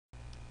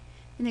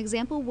In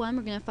example 1,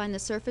 we're going to find the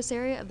surface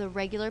area of the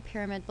regular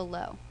pyramid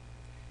below.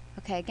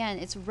 Okay, again,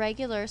 it's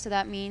regular, so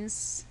that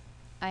means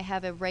I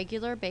have a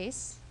regular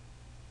base.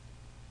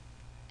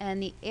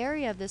 And the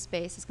area of this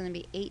base is going to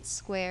be 8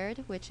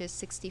 squared, which is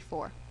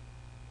 64.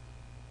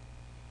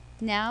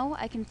 Now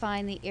I can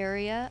find the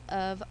area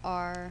of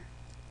our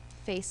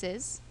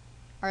faces,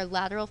 our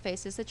lateral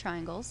faces, the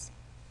triangles.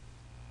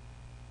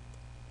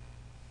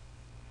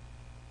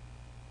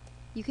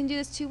 You can do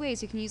this two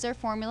ways. You can use our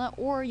formula,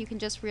 or you can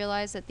just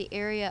realize that the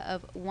area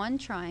of one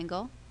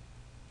triangle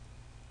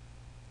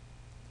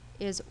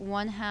is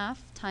 1/2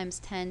 times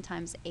 10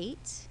 times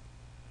 8,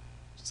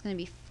 which is going to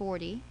be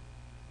 40.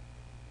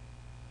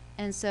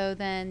 And so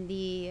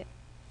then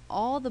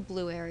all the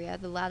blue area,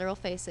 the lateral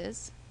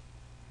faces,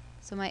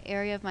 so my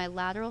area of my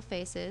lateral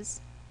faces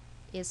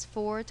is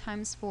 4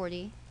 times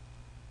 40,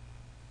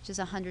 which is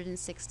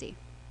 160.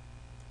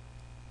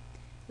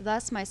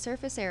 Thus, my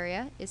surface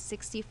area is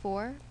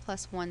 64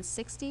 plus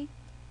 160,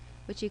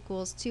 which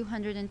equals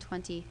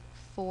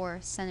 224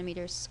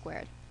 centimeters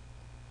squared.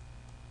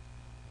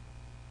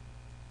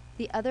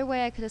 The other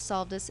way I could have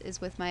solved this is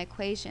with my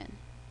equation.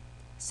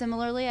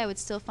 Similarly, I would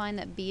still find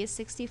that B is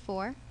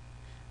 64.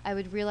 I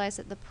would realize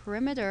that the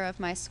perimeter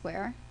of my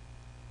square,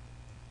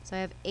 so I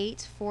have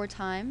 8 4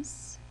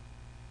 times,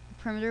 the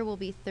perimeter will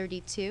be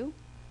 32,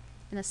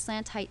 and the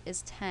slant height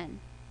is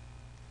 10.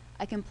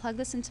 I can plug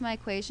this into my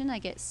equation. I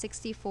get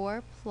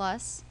 64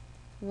 plus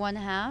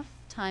 1/2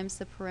 times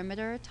the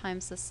perimeter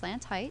times the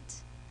slant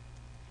height.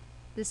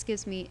 This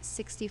gives me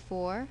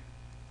 64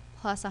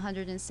 plus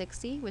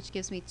 160, which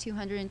gives me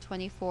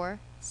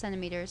 224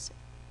 centimeters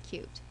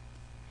cubed.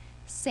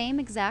 Same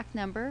exact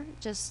number,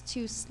 just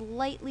two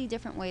slightly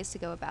different ways to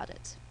go about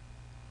it.